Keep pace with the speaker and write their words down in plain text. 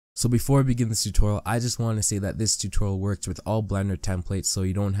So before I begin this tutorial, I just want to say that this tutorial works with all Blender templates, so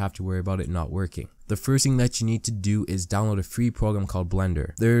you don't have to worry about it not working. The first thing that you need to do is download a free program called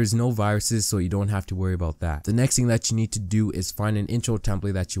Blender. There's no viruses, so you don't have to worry about that. The next thing that you need to do is find an intro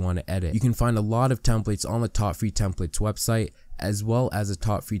template that you want to edit. You can find a lot of templates on the Top Free Templates website, as well as the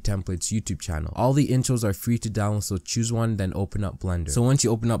Top Free Templates YouTube channel. All the intros are free to download, so choose one, then open up Blender. So once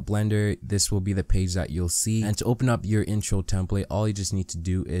you open up Blender, this will be the page that you'll see. And to open up your intro template, all you just need to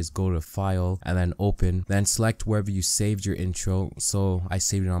do is go to File and then Open, then select wherever you saved your intro. So I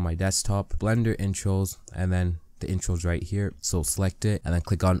saved it on my desktop, Blender Intros, and then the intro's right here, so select it and then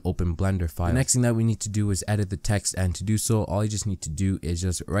click on Open Blender File. The next thing that we need to do is edit the text, and to do so, all you just need to do is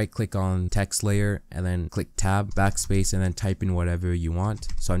just right click on text layer and then click tab, backspace, and then type in whatever you want.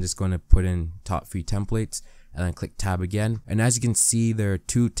 So I'm just going to put in Top Free Templates and then click tab again. And as you can see, there are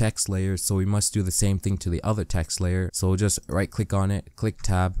two text layers, so we must do the same thing to the other text layer. So just right click on it, click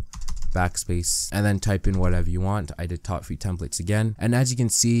tab, backspace, and then type in whatever you want. I did Top Free Templates again, and as you can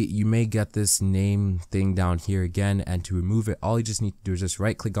see, you may get this name thing down here again, and to remove it, all you just need to do is just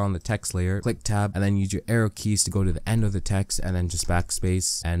right click on the text layer, click tab, and then use your arrow keys to go to the end of the text, and then just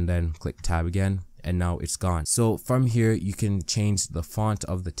backspace and then click tab again, and now it's gone. So from here you can change the font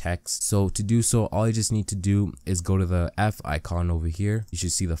of the text. So to do so, all you just need to do is go to the F icon over here. You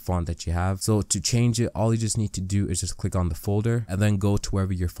should see the font that you have. So to change it, all you just need to do is just click on the folder and then go to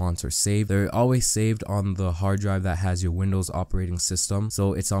wherever your fonts are saved. They're always saved on the hard drive that has your Windows operating system.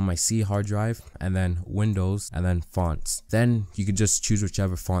 So it's on my C hard drive, and then Windows, and then fonts. Then you can just choose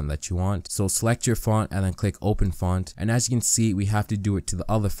whichever font that you want. So select your font and then click open font, and as you can see, we have to do it to the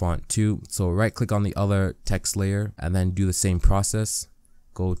other font too. So right click on the other text layer and then do the same process.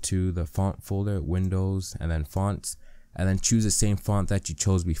 Go to the font folder, Windows, and then fonts, and then choose the same font that you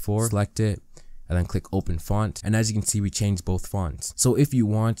chose before, select it, and then click open font. And as you can see, we changed both fonts. So if you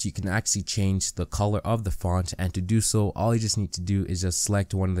want, you can actually change the color of the font, and to do so, all you just need to do is just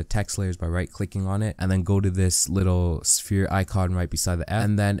select one of the text layers by right clicking on it, and then go to this little sphere icon right beside the F,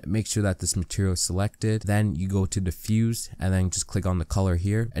 and then make sure that this material is selected. Then you go to diffuse and then just click on the color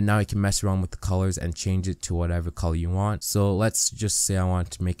here, and now you can mess around with the colors and change it to whatever color you want. So let's just say I want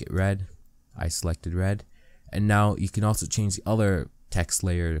to make it red. I selected red, and now you can also change the other text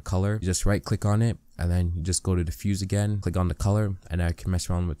layer color. You just right click on it and then you just go to diffuse again, click on the color, and now I can mess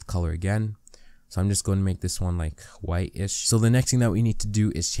around with the color again. So I'm just going to make this one like white-ish. So the next thing that we need to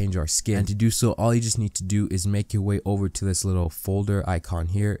do is change our skin, and to do so, all you just need to do is make your way over to this little folder icon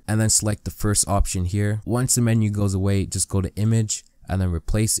here and then select the first option here. Once the menu goes away, just go to image and then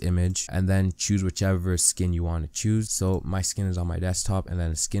replace image, and then choose whichever skin you want to choose. So my skin is on my desktop, and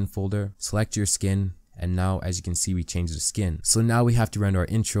then a skin folder, select your skin. And now, as you can see, we changed the skin. So now we have to render our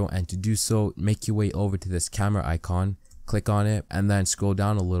intro, and to do so, make your way over to this camera icon, click on it, and then scroll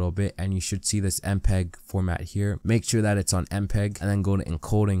down a little bit, and you should see this MPEG format here. Make sure that it's on MPEG, and then go to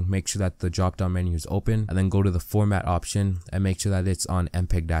encoding, make sure that the drop down menu is open, and then go to the format option and make sure that it's on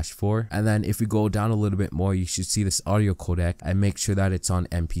MPEG-4. And then if we go down a little bit more, you should see this audio codec, and make sure that it's on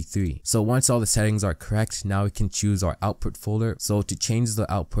MP3. So once all the settings are correct, now we can choose our output folder. So to change the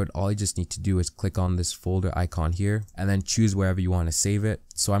output, all you just need to do is click on this folder icon here and then choose wherever you want to save it.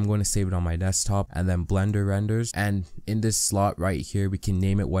 So I'm going to save it on my desktop, and then Blender renders, and in this slot right here we can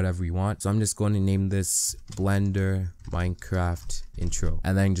name it whatever we want. So I'm just going to name this Blender Minecraft intro,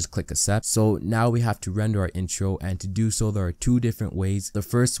 and then just click accept. So now we have to render our intro, and to do so, there are two different ways. The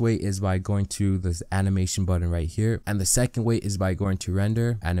first way is by going to this animation button right here, and the second way is by going to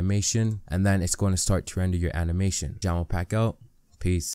render animation, and then it's going to start to render your animation. Jam will pack out. Peace.